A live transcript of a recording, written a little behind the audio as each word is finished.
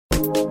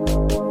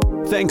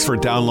Thanks for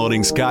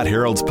downloading Scott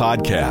Harold's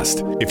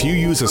podcast. If you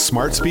use a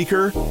smart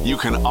speaker, you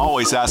can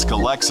always ask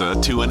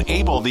Alexa to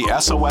enable the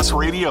SOS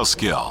radio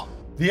skill.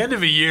 The end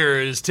of a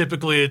year is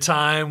typically a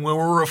time when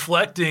we're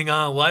reflecting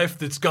on life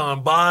that's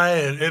gone by,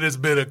 and it has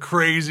been a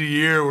crazy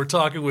year. We're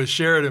talking with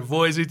Sheridan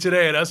Voisey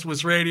today at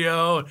SOS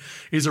Radio.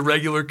 He's a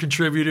regular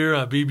contributor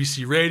on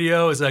BBC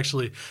Radio. He's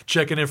actually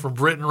checking in from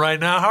Britain right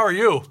now. How are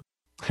you?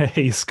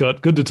 Hey,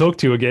 Scott. Good to talk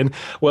to you again.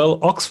 Well,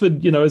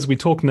 Oxford, as we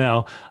talk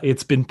now,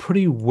 it's been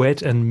pretty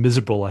wet and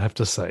miserable, I have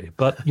to say.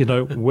 But,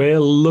 we're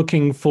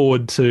looking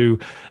forward to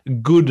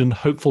good and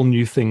hopeful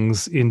new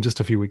things in just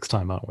a few weeks'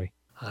 time, aren't we?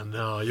 I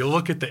know. You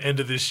look at the end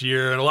of this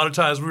year, and a lot of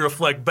times we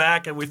reflect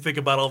back and we think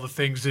about all the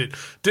things that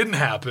didn't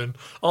happen,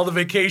 all the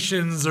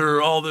vacations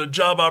or all the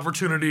job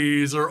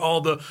opportunities or all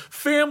the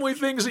family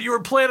things that you were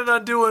planning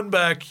on doing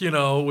back,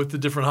 with the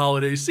different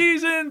holiday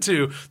season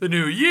to the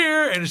new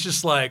year. And it's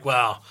just like,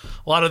 wow,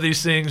 a lot of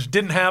these things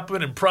didn't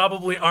happen and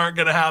probably aren't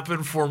going to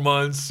happen for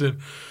months. And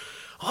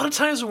a lot of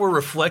times when we're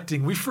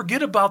reflecting, we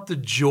forget about the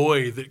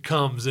joy that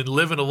comes in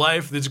living a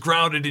life that's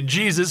grounded in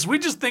Jesus. We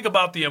just think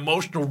about the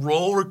emotional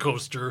roller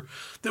coaster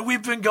that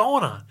we've been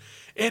going on.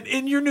 And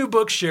in your new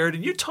book,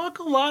 Sheridan, you talk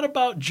a lot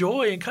about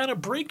joy and kind of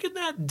breaking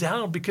that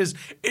down because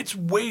it's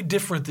way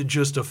different than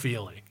just a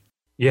feeling.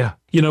 Yeah.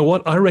 You know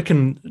what? I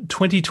reckon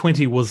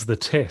 2020 was the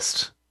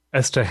test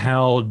as to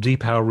how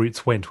deep our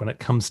roots went when it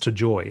comes to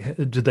joy.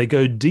 Did they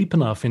go deep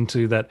enough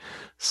into that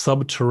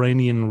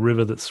subterranean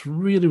river that's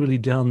really, really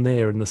down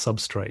there in the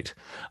substrate,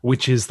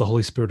 which is the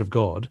Holy Spirit of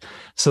God,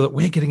 so that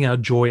we're getting our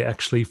joy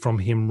actually from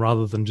Him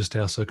rather than just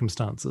our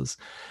circumstances?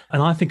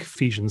 And I think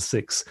Ephesians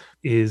 6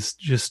 is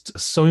just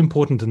so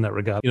important in that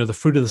regard. The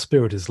fruit of the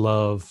Spirit is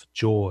love,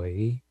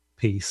 joy,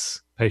 peace,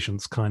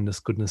 patience, kindness,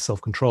 goodness,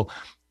 self-control.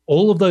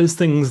 All of those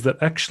things that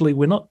actually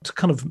we're not to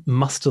kind of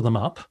muster them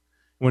up.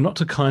 We're not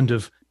to kind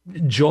of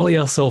jolly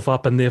ourselves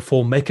up and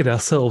therefore make it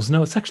ourselves.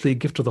 No, it's actually a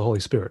gift of the Holy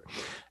Spirit.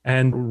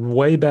 And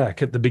way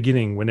back at the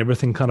beginning, when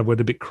everything kind of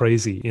went a bit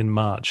crazy in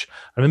March,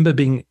 I remember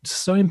being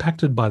so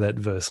impacted by that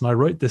verse. And I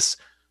wrote this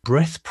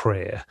breath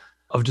prayer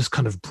of just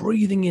kind of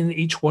breathing in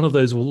each one of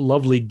those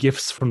lovely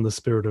gifts from the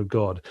Spirit of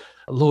God.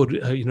 Lord,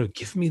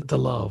 give me the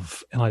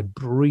love. And I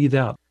breathe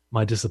out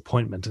my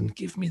disappointment and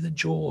give me the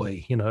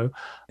joy, And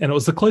it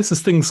was the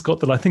closest thing, Scott,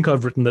 that I think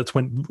I've written that's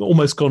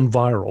almost gone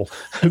viral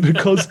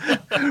because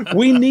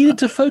we needed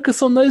to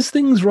focus on those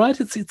things, right?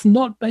 It's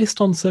not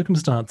based on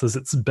circumstances.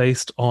 It's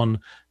based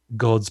on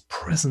God's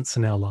presence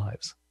in our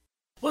lives.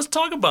 Let's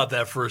talk about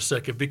that for a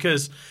second,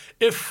 because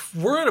if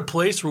we're in a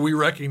place where we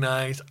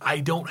recognize I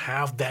don't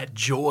have that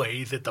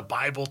joy that the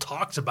Bible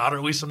talks about, or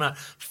at least I'm not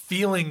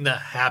feeling the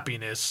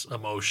happiness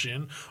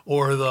emotion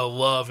or the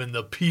love and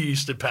the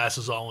peace that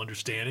passes all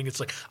understanding,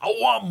 it's like, I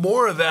want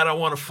more of that. I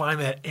want to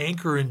find that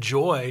anchor in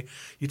joy.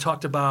 You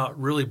talked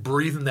about really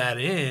breathing that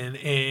in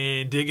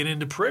and digging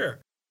into prayer.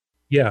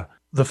 Yeah.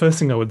 The first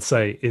thing I would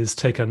say is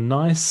take a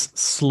nice,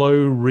 slow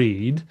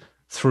read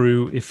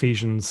through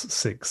Ephesians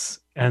 6.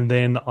 And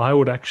then I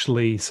would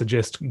actually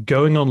suggest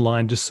going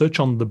online, just search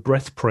on the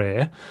breath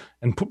prayer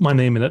and put my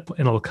name in it,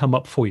 and it'll come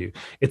up for you.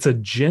 It's a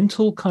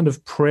gentle kind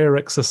of prayer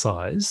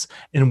exercise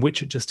in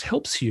which it just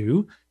helps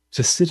you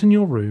to sit in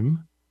your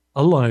room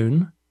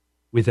alone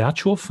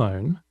without your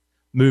phone,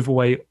 move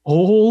away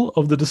all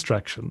of the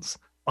distractions.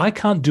 I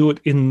can't do it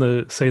in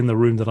the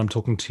room that I'm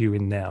talking to you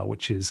in now,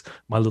 which is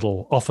my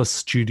little office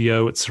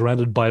studio. It's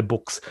surrounded by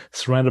books,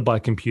 surrounded by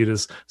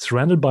computers,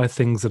 surrounded by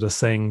things that are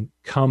saying,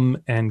 come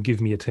and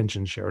give me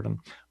attention, Sheridan.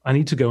 I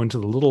need to go into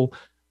the little,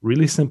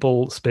 really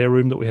simple spare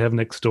room that we have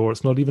next door.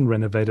 It's not even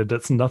renovated.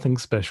 It's nothing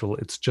special.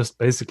 It's just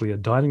basically a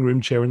dining room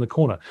chair in the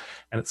corner.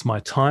 And it's my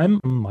time,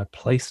 my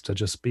place to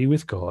just be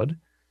with God.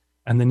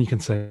 And then you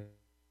can say,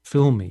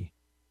 fill me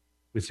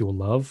with your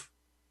love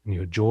and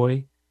your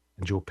joy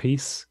and your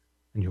peace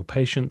and your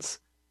patience,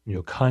 and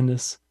your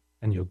kindness,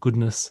 and your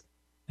goodness,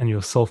 and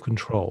your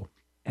self-control.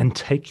 And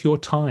take your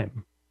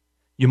time.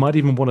 You might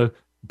even want to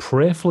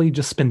prayerfully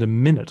just spend a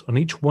minute on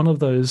each one of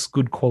those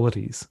good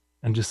qualities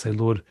and just say,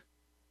 Lord,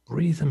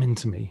 breathe them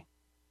into me.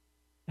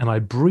 And I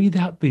breathe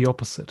out the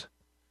opposite.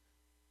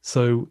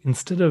 So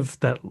instead of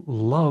that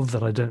love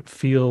that I don't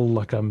feel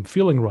like I'm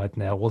feeling right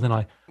now, well, then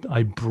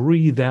I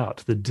breathe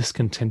out the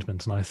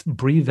discontentment and I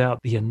breathe out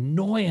the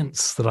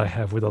annoyance that I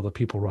have with other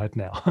people right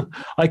now.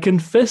 I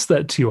confess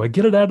that to you. I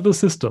get it out of the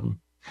system.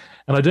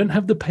 And I don't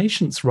have the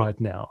patience right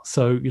now.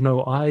 So,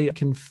 I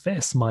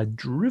confess my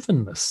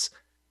drivenness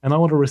and I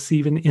want to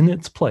receive in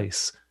its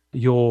place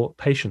your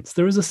patience.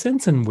 There is a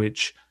sense in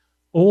which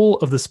all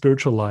of the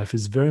spiritual life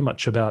is very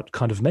much about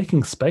kind of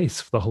making space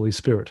for the Holy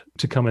Spirit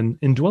to come and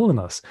indwell in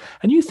us.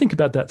 And you think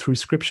about that through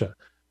Scripture.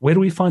 Where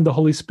do we find the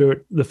Holy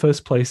Spirit the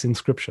first place in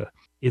Scripture?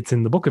 It's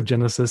in the book of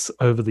Genesis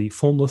over the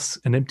formless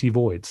and empty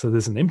void. So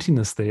there's an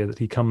emptiness there that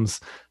he comes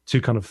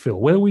to kind of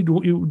fill. Where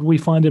do we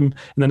find him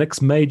in the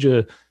next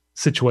major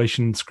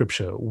situation in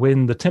Scripture,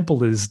 when the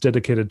temple is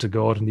dedicated to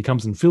God and he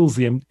comes and fills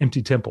the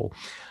empty temple?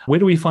 Where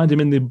do we find him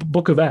in the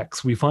book of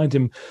Acts? We find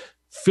him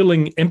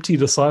filling empty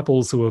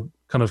disciples who are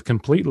kind of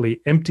completely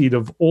emptied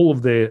of all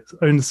of their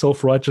own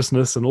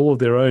self-righteousness and all of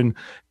their own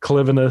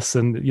cleverness.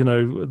 And,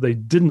 they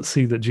didn't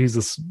see that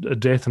Jesus'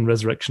 death and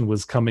resurrection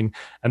was coming.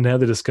 And now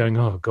they're just going,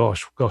 oh,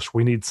 gosh,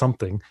 we need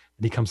something.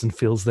 And he comes and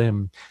fills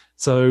them.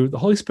 So the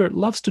Holy Spirit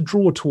loves to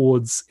draw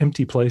towards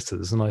empty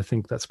places. And I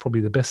think that's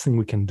probably the best thing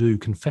we can do.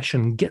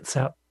 Confession gets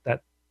out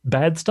that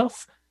bad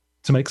stuff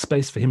to make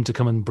space for him to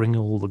come and bring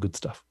all the good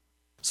stuff.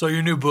 So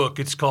your new book,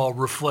 it's called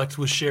Reflect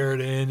with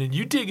Sheridan, and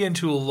you dig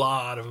into a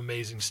lot of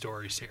amazing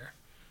stories here.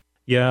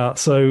 Yeah,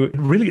 so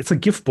really it's a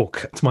gift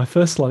book. It's my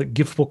first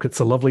gift book. It's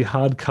a lovely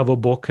hardcover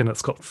book, and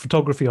it's got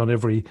photography on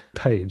every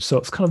page. So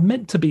it's kind of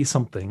meant to be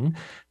something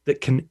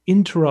that can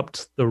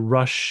interrupt the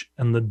rush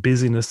and the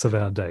busyness of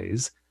our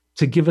days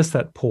to give us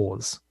that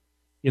pause.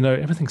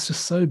 Everything's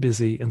just so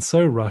busy and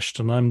so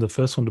rushed, and I'm the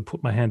first one to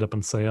put my hand up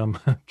and say I'm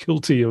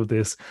guilty of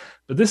this.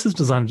 But this is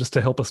designed just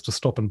to help us to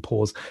stop and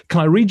pause.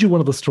 Can I read you one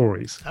of the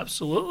stories?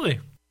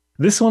 Absolutely.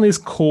 This one is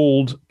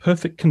called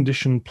Perfect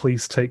Condition,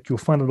 Please Take. You'll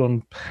find it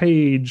on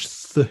page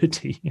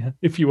 30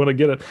 if you want to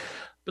get it.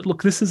 But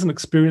look, this is an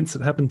experience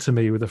that happened to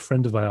me with a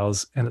friend of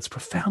ours, and it's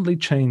profoundly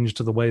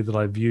changed the way that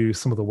I view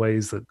some of the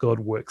ways that God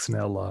works in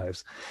our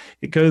lives.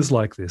 It goes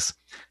like this.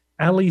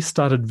 Ali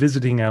started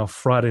visiting our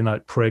Friday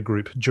night prayer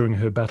group during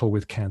her battle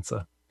with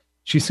cancer.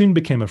 She soon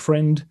became a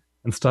friend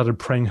and started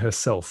praying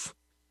herself.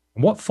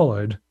 And what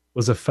followed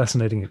was a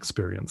fascinating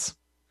experience.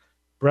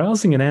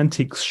 Browsing an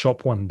antiques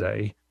shop one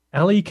day,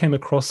 Ali came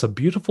across a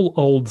beautiful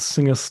old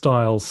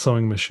Singer-style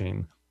sewing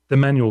machine, the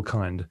manual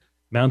kind,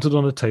 mounted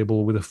on a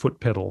table with a foot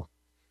pedal.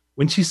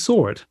 When she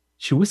saw it,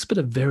 she whispered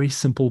a very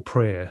simple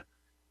prayer.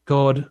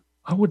 God,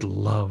 I would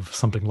love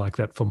something like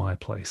that for my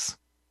place.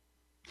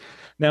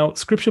 Now,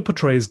 Scripture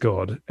portrays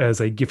God as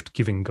a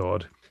gift-giving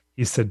God.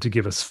 He's said to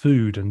give us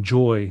food and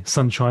joy,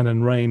 sunshine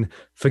and rain,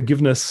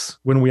 forgiveness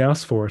when we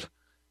ask for it.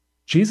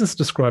 Jesus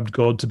described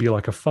God to be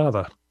like a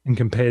father and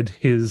compared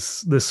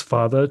this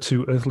father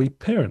to earthly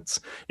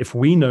parents. If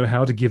we know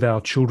how to give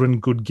our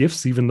children good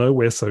gifts, even though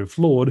we're so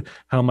flawed,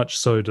 how much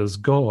so does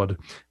God?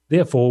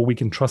 Therefore, we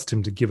can trust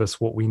him to give us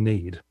what we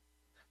need.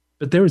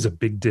 But there is a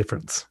big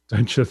difference,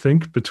 don't you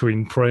think,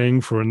 between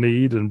praying for a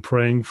need and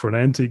praying for an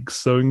antique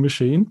sewing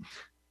machine?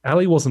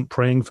 Ali wasn't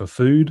praying for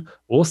food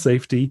or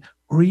safety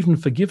or even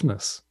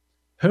forgiveness.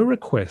 Her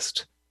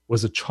request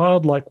was a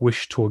childlike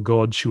wish to a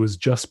God she was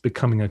just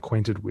becoming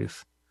acquainted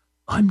with.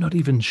 I'm not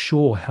even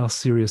sure how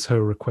serious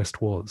her request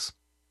was.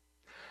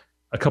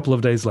 A couple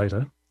of days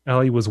later,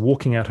 Ali was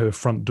walking out her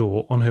front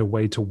door on her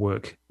way to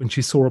work when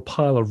she saw a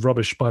pile of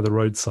rubbish by the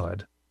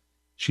roadside.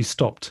 She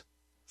stopped,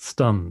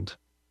 stunned.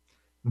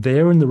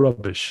 There in the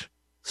rubbish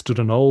stood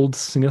an old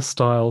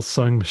Singer-style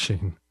sewing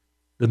machine,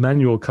 the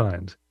manual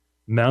kind,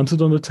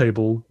 mounted on a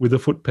table with a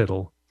foot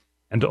pedal,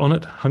 and on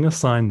it hung a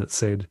sign that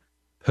said,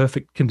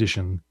 Perfect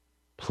Condition,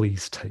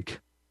 Please Take.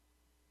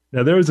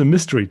 Now, there is a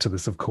mystery to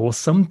this, of course.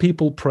 Some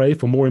people pray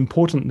for more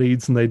important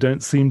needs and they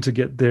don't seem to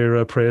get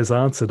their prayers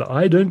answered.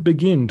 I don't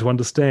begin to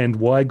understand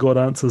why God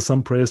answers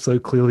some prayers so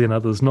clearly and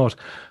others not,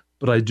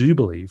 but I do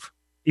believe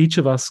each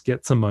of us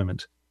gets a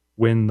moment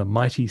when the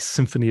mighty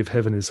symphony of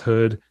heaven is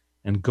heard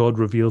and God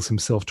reveals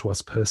himself to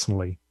us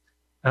personally.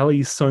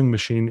 Ali's sewing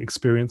machine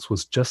experience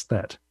was just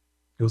that.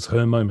 It was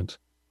her moment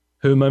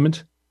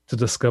to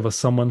discover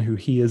someone who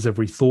hears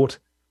every thought,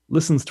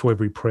 listens to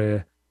every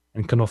prayer,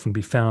 and can often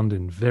be found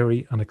in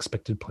very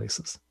unexpected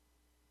places.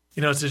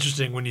 It's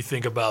interesting when you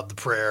think about the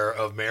prayer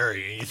of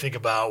Mary, and you think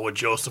about what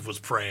Joseph was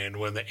praying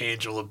when the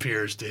angel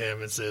appears to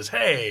him and says,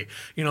 hey,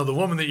 the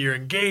woman that you're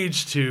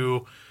engaged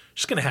to,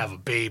 she's going to have a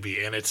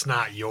baby, and it's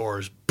not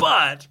yours,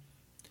 but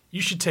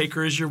you should take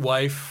her as your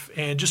wife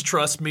and just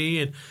trust me,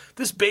 and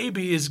this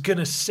baby is going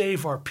to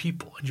save our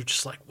people. And you're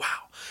just like, wow.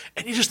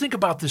 And you just think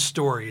about this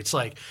story. It's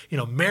like,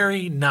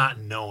 Mary not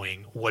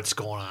knowing what's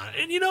going on.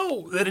 And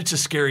that it's a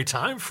scary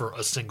time for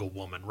a single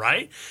woman,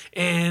 right?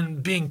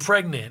 And being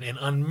pregnant and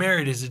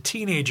unmarried as a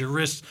teenager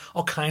risks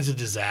all kinds of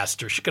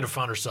disaster. She could have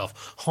found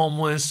herself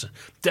homeless,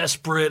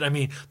 desperate. I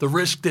mean, the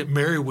risk that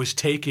Mary was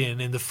taking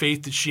and the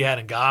faith that she had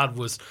in God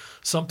was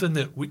something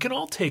that we can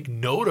all take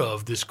note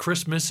of this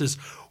Christmas as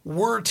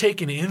we're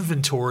taking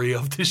inventory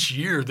of this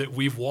year that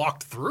we've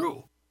walked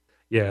through.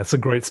 Yeah, it's a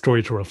great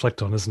story to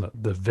reflect on, isn't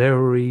it? The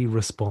very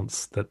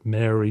response that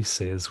Mary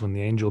says when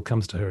the angel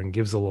comes to her and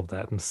gives all of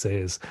that and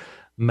says,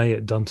 may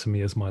it done to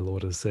me as my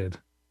Lord has said.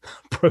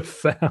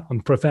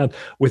 Profound,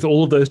 with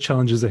all of those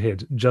challenges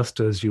ahead, just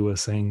as you were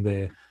saying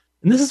there.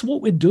 And this is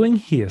what we're doing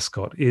here,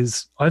 Scott,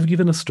 is I've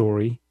given a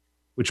story,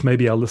 which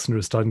maybe our listener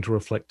is starting to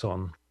reflect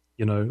on,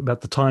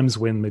 about the times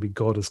when maybe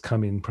God has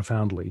come in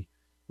profoundly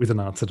with an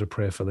answer to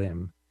prayer for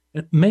them.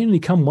 It may only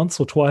come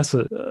once or twice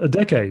a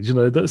decade, some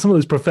of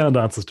those profound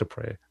answers to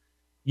prayer.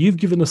 You've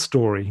given a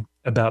story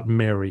about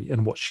Mary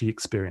and what she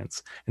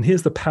experienced. And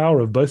here's the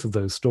power of both of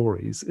those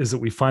stories, is that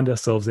we find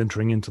ourselves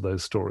entering into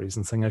those stories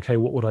and saying, okay,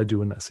 what would I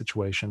do in that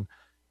situation?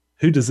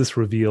 Who does this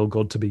reveal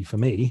God to be for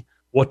me?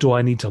 What do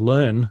I need to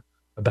learn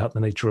about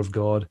the nature of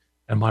God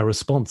and my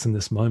response in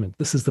this moment?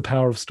 This is the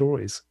power of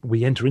stories.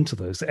 We enter into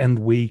those and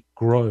we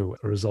grow as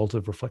a result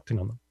of reflecting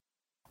on them.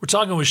 We're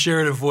talking with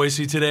Sheridan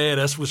Voisey today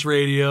at SOS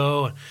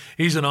Radio.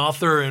 He's an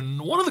author, and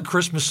one of the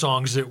Christmas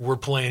songs that we're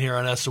playing here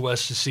on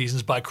SOS this season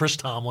is by Chris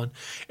Tomlin.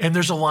 And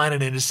there's a line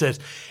in it that says,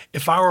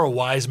 "If I were a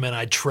wise man,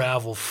 I'd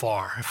travel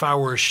far. If I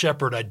were a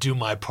shepherd, I'd do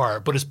my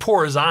part. But as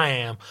poor as I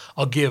am,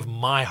 I'll give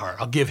my heart.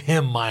 I'll give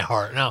him my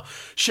heart." Now,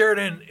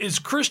 Sheridan, as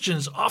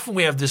Christians, often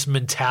we have this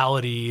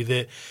mentality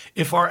that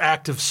if our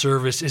act of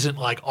service isn't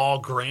like all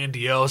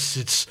grandiose,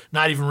 it's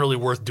not even really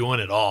worth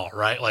doing at all,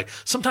 right? Like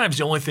sometimes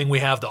the only thing we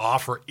have to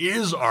offer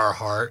is our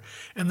heart.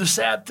 And the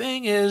sad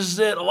thing is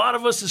that a lot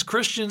of us as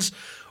Christians,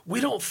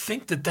 we don't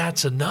think that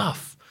that's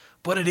enough,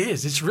 but it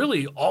is. It's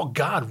really all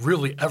God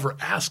really ever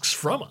asks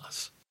from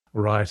us.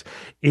 Right.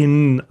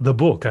 In the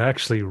book, I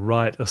actually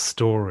write a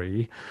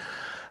story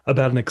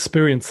about an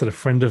experience that a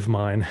friend of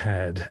mine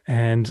had.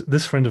 And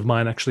this friend of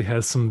mine actually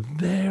has some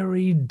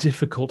very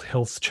difficult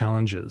health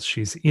challenges.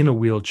 She's in a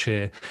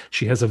wheelchair.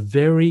 She has a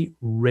very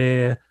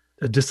rare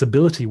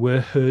disability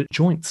where her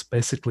joints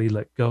basically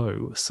let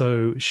go.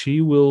 So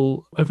she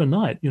will,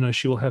 overnight,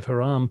 she will have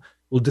her arm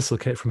will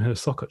dislocate from her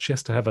socket. She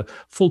has to have a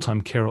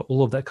full-time carer,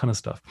 all of that kind of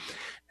stuff.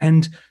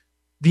 And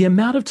the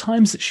amount of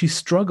times that she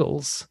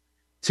struggles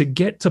to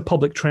get to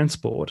public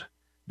transport,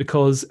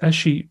 because as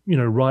she,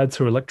 rides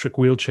her electric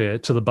wheelchair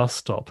to the bus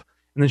stop,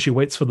 and then she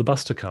waits for the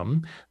bus to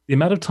come, the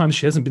amount of times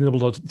she hasn't been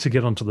able to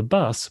get onto the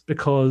bus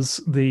because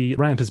the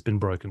ramp has been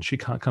broken. She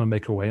can't kind of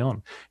make her way on.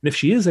 And if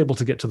she is able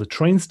to get to the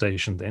train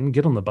station, then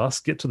get on the bus,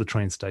 get to the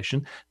train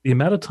station, the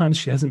amount of times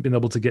she hasn't been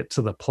able to get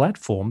to the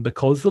platform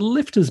because the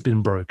lift has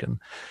been broken.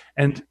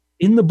 And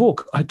in the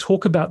book, I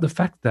talk about the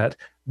fact that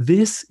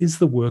this is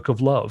the work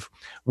of love.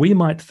 We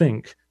might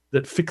think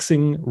that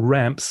fixing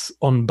ramps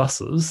on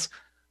buses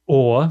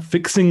or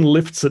fixing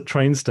lifts at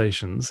train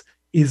stations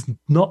is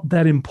not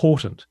that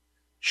important.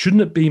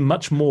 Shouldn't it be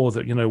much more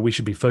that, we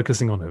should be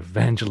focusing on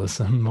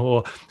evangelism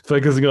or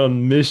focusing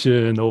on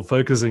mission or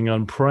focusing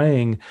on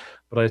praying?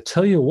 But I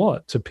tell you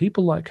what, to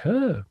people like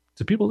her,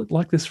 to people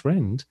like this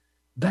friend,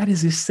 that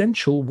is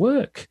essential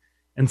work.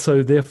 And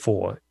so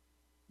therefore,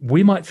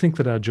 we might think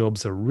that our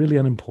jobs are really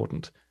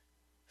unimportant.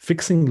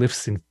 Fixing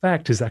lifts, in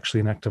fact, is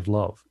actually an act of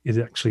love. It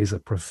actually is a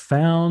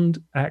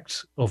profound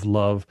act of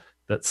love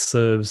that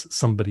serves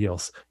somebody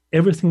else.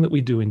 Everything that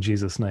we do in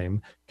Jesus'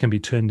 name can be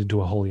turned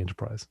into a holy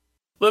enterprise.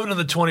 Living in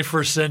the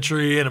 21st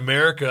century in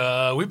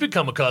America, we've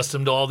become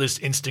accustomed to all this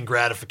instant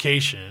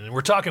gratification. And we're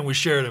talking with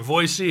Sheridan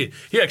Voisey.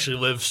 He actually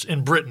lives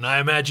in Britain.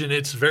 I imagine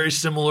it's very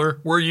similar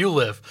where you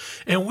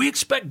live. And we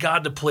expect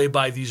God to play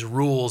by these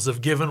rules of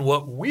giving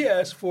what we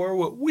ask for,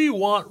 what we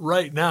want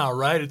right now,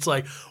 right? It's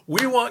like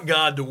we want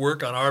God to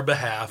work on our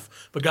behalf.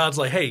 But God's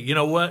like, hey, you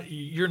know what?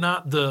 You're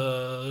not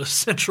the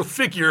central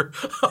figure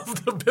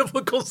of the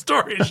biblical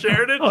story,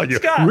 Sheridan. Oh,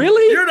 Scott,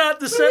 really? You're not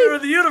the center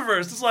of the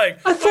universe. It's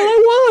like, I thought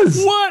I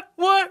was. What?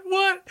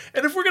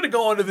 And if we're going to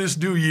go into this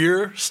new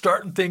year,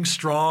 starting things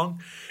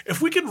strong,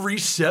 if we can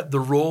reset the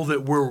role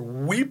that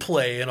we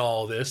play in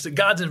all this, that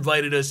God's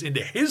invited us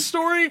into his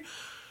story,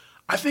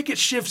 I think it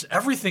shifts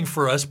everything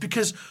for us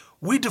because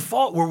we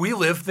default where we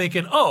live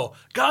thinking, oh,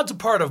 God's a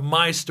part of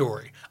my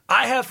story.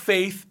 I have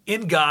faith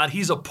in God.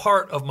 He's a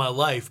part of my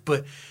life.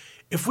 But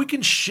if we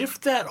can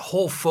shift that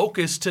whole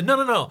focus to,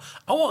 no,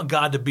 I want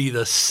God to be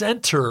the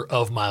center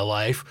of my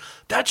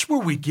life, that's where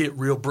we get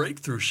real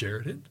breakthrough,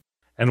 Sheridan.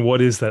 And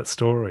what is that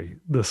story?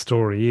 The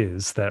story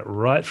is that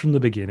right from the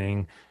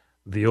beginning,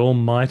 the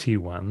Almighty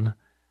One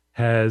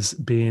has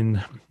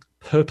been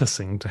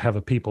purposing to have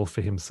a people for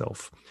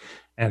himself.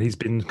 And he's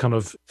been kind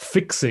of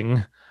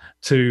fixing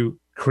to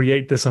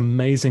create this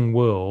amazing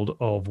world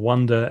of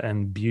wonder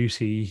and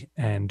beauty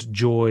and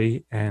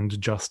joy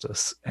and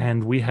justice.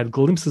 And we had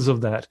glimpses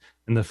of that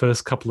in the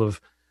first couple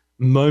of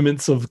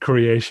moments of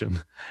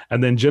creation.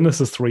 And then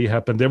Genesis 3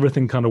 happened.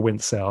 Everything kind of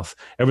went south.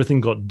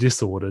 Everything got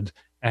disordered.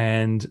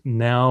 And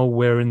now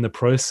we're in the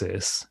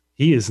process.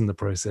 He is in the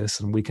process,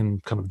 and we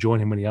can kind of join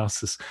him when he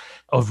asks us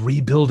of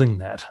rebuilding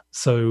that.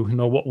 So,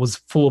 what was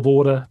full of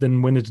order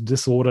then went into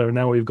disorder, and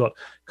now we've got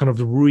kind of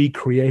the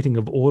recreating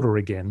of order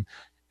again.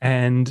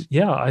 And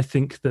yeah, I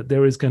think that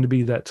there is going to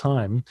be that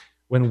time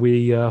when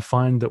we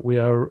find that we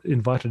are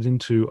invited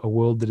into a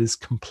world that is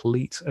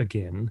complete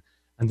again,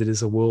 and that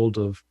is a world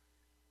of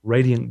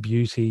radiant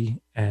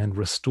beauty and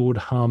restored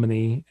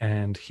harmony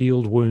and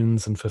healed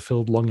wounds and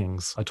fulfilled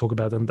longings. I talk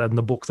about them in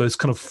the book, those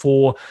kind of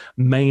four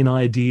main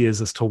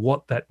ideas as to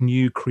what that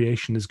new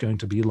creation is going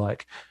to be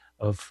like,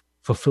 of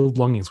fulfilled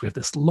longings. We have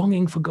this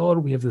longing for God,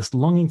 we have this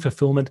longing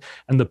fulfillment,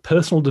 and the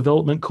personal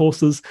development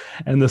courses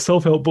and the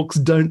self-help books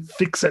don't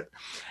fix it.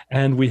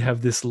 And we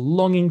have this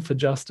longing for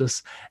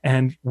justice,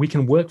 and we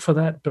can work for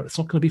that, but it's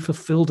not going to be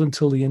fulfilled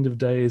until the end of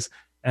days.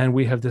 And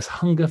we have this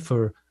hunger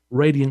for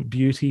radiant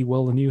beauty.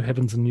 Well, the new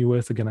heavens and new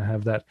earth are going to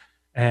have that.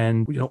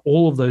 And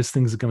all of those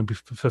things are going to be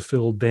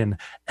fulfilled then.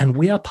 And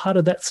we are part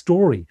of that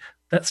story.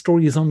 That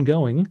story is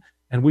ongoing,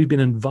 and we've been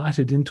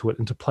invited into it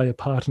and to play a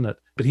part in it.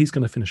 But he's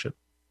going to finish it.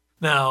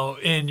 Now,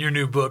 in your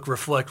new book,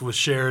 Reflect with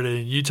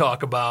Sheridan, you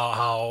talk about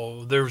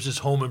how there was this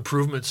home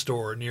improvement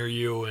store near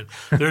you, and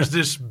there's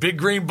this big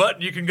green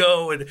button you can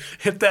go and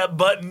hit that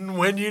button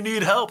when you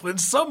need help, and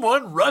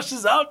someone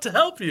rushes out to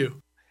help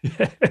you.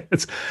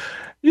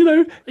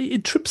 Yeah,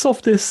 it trips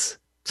off this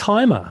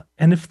timer.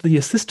 And if the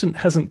assistant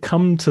hasn't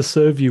come to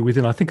serve you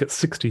within, I think it's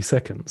 60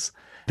 seconds,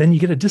 then you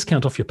get a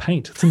discount off your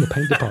paint. It's in the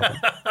paint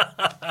department.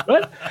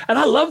 Right? And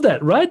I love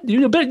that, right?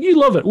 Bet you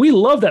love it. We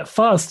love that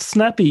fast,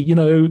 snappy,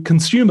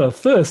 consumer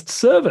first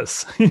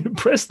service.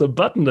 Press the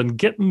button and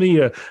get me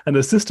an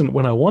assistant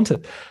when I want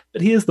it.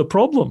 But here's the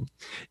problem,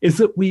 is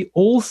that we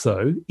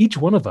also, each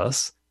one of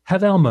us,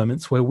 have our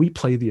moments where we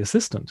play the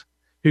assistant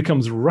who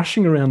comes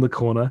rushing around the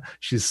corner.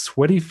 She's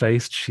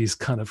sweaty-faced. She's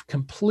kind of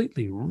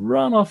completely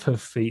run off her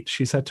feet.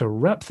 She's had to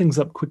wrap things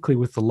up quickly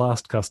with the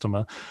last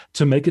customer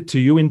to make it to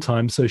you in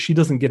time so she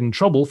doesn't get in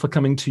trouble for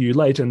coming to you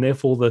late, and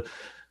therefore the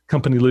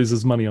company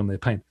loses money on their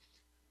paint.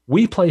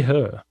 We play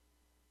her.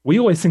 We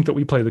always think that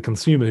we play the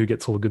consumer who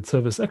gets all the good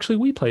service. Actually,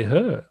 we play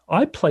her.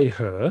 I play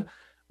her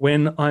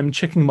when I'm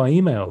checking my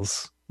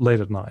emails late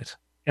at night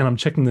and I'm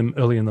checking them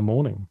early in the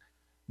morning.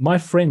 My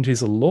friend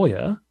who's a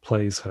lawyer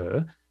plays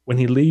her when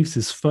he leaves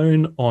his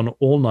phone on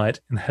all night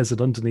and has it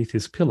underneath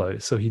his pillow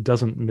so he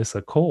doesn't miss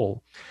a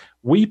call.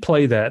 We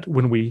play that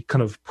when we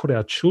kind of put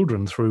our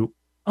children through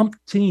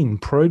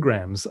umpteen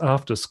programs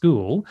after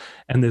school,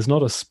 and there's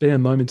not a spare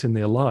moment in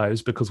their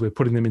lives because we're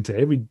putting them into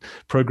every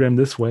program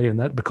this way and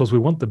that because we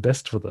want the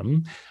best for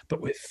them, but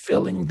we're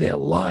filling their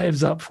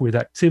lives up with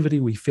activity.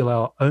 We fill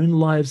our own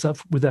lives up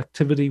with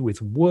activity,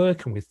 with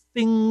work and with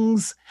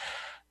things.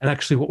 And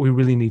actually what we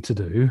really need to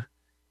do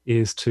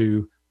is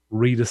to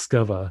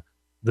rediscover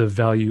the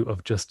value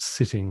of just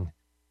sitting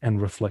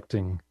and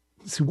reflecting.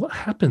 See, what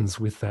happens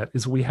with that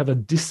is we have a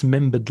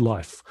dismembered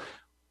life.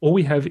 All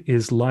we have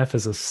is life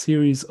as a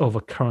series of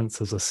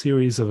occurrences, a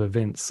series of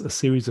events, a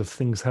series of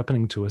things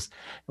happening to us.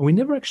 And we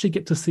never actually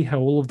get to see how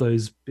all of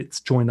those bits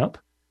join up,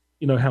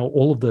 how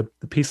all of the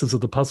pieces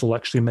of the puzzle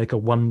actually make a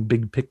one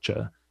big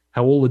picture,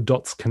 how all the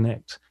dots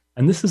connect.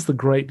 And this is the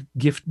great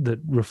gift that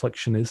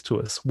reflection is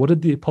to us. What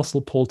did the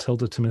Apostle Paul tell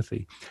to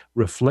Timothy?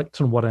 Reflect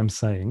on what I'm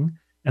saying,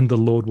 and the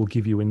Lord will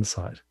give you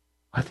insight.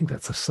 I think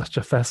that's such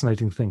a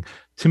fascinating thing.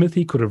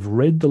 Timothy could have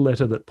read the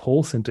letter that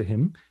Paul sent to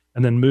him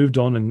and then moved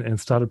on and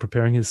started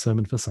preparing his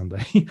sermon for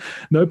Sunday.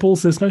 No, Paul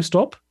says, no,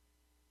 stop.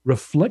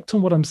 Reflect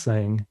on what I'm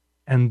saying,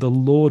 and the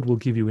Lord will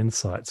give you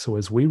insight. So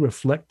as we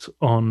reflect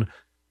on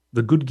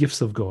the good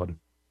gifts of God,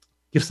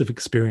 gifts of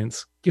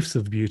experience, gifts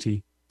of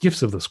beauty,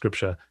 gifts of the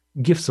scripture,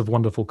 gifts of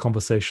wonderful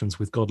conversations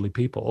with godly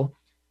people,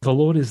 the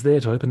Lord is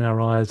there to open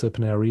our eyes,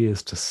 open our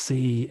ears, to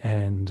see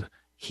and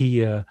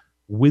hear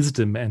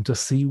wisdom, and to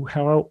see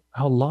how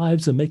our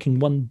lives are making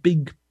one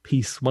big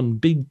piece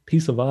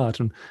of art,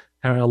 and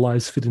how our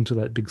lives fit into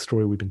that big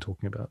story we've been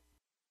talking about.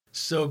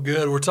 So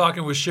good. We're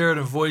talking with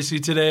Sheridan Voisey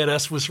today at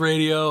SWIS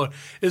Radio.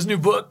 His new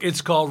book,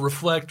 it's called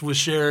Reflect with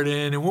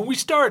Sheridan. And when we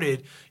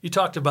started, you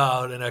talked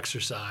about an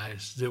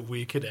exercise that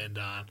we could end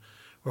on,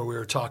 where we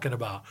were talking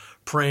about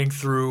praying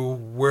through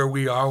where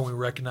we are when we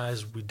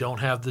recognize we don't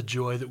have the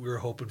joy that we were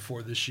hoping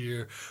for this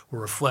year. We're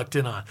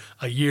reflecting on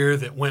a year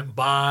that went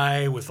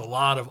by with a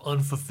lot of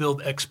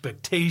unfulfilled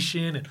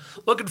expectation and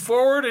looking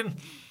forward, and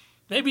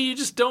maybe you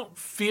just don't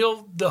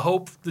feel the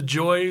hope, the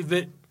joy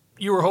that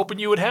you were hoping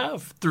you would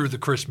have through the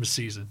Christmas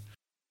season.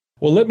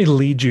 Well, let me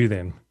lead you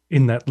then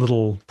in that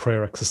little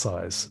prayer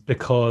exercise,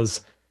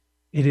 because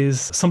it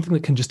is something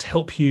that can just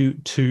help you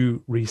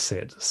to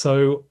reset.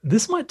 So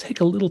this might take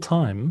a little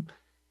time,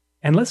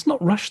 and let's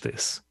not rush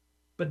this,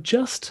 but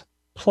just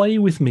play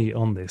with me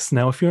on this.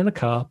 Now, if you're in a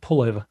car,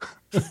 pull over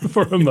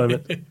for a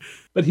moment.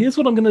 But here's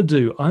what I'm going to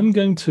do. I'm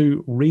going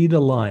to read a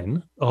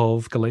line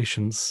of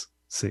Galatians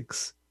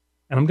 6,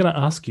 and I'm going to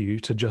ask you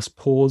to just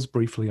pause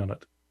briefly on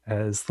it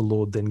as the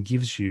Lord then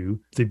gives you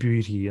the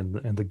beauty and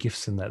the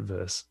gifts in that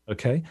verse,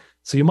 okay?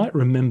 So you might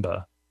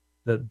remember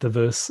that the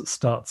verse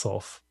starts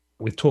off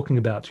with talking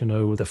about,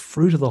 the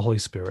fruit of the Holy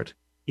Spirit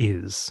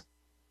is.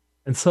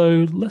 And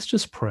so let's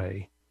just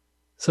pray.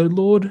 So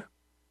Lord,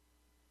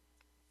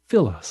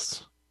 fill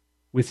us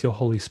with your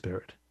Holy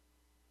Spirit,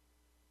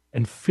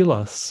 and fill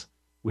us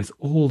with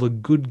all the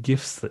good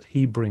gifts that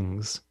he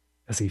brings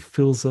as he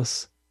fills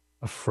us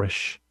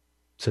afresh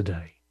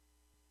today.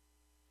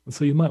 And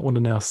so you might want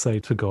to now say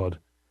to God,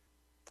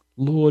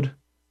 Lord,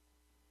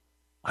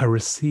 I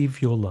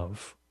receive your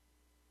love.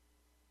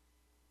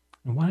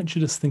 And why don't you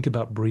just think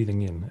about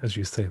breathing in as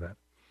you say that?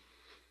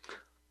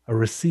 I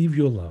receive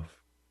your love.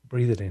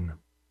 Breathe it in.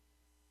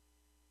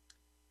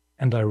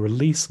 And I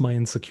release my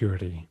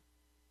insecurity.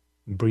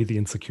 And breathe the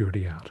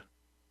insecurity out.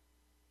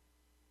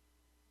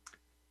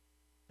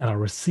 And I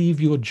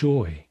receive your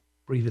joy.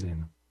 Breathe it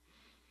in.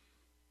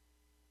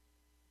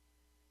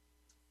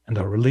 And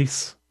I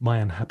release my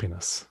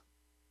unhappiness.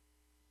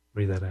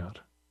 Breathe that out.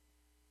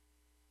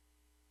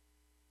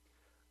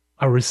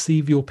 I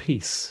receive your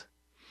peace.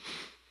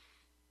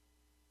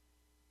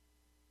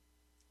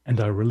 And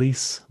I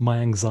release my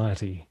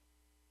anxiety.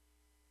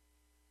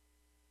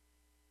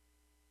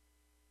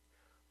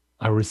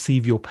 I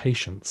receive your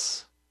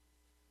patience.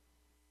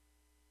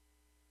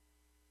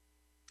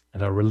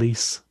 And I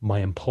release my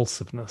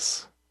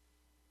impulsiveness.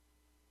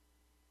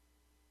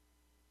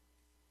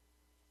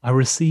 I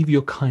receive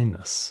your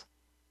kindness.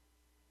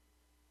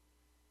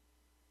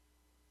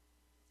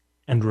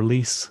 And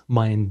release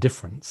my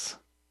indifference.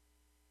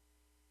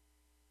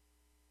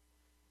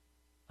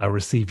 I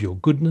receive your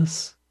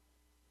goodness.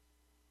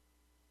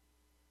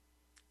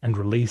 And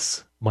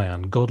release my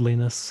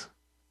ungodliness.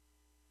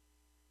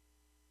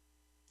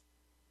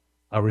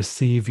 I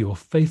receive your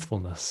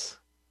faithfulness.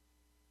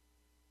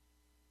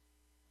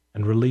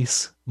 And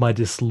release my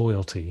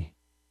disloyalty.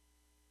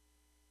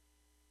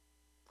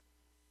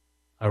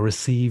 I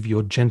receive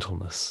your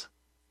gentleness.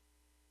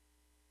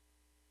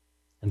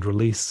 And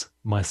release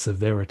my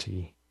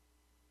severity.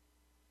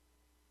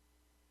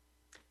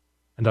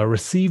 And I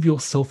receive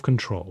your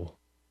self-control.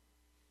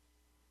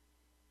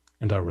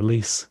 And I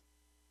release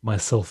my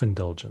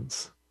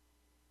self-indulgence.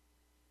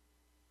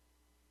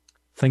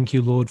 Thank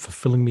you, Lord, for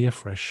filling me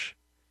afresh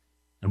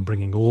and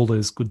bringing all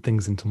those good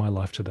things into my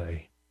life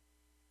today.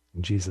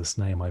 In Jesus'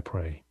 name I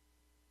pray.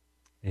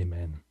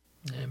 Amen.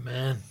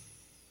 Amen.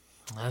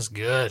 That's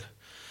good.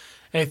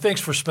 Hey,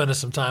 thanks for spending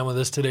some time with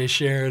us today,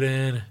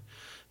 Sheridan.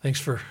 Thanks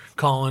for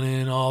calling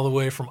in all the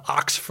way from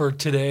Oxford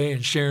today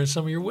and sharing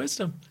some of your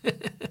wisdom.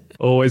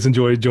 Always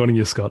enjoy joining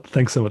you, Scott.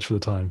 Thanks so much for the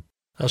time.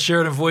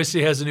 Sheridan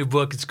Voisey has a new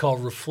book. It's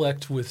called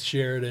Reflect with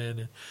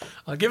Sheridan.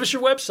 Give us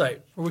your website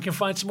where we can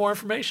find some more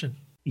information.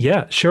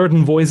 Yeah,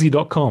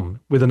 SheridanVoisey.com.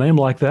 With a name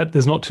like that,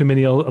 there's not too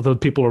many other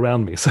people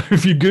around me. So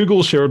if you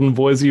Google Sheridan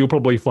Voisey, you'll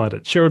probably find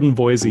it.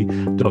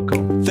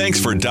 SheridanVoisey.com. Thanks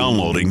for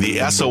downloading the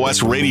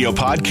SOS Radio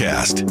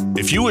Podcast.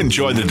 If you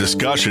enjoy the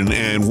discussion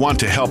and want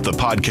to help the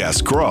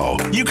podcast grow,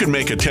 you can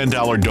make a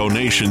 $10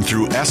 donation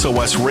through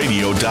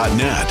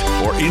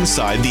SOSradio.net or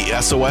inside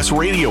the SOS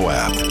Radio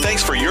app.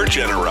 Thanks for your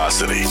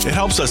generosity. It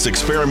helps us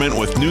experiment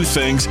with new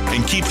things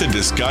and keep the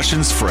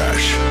discussions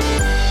fresh.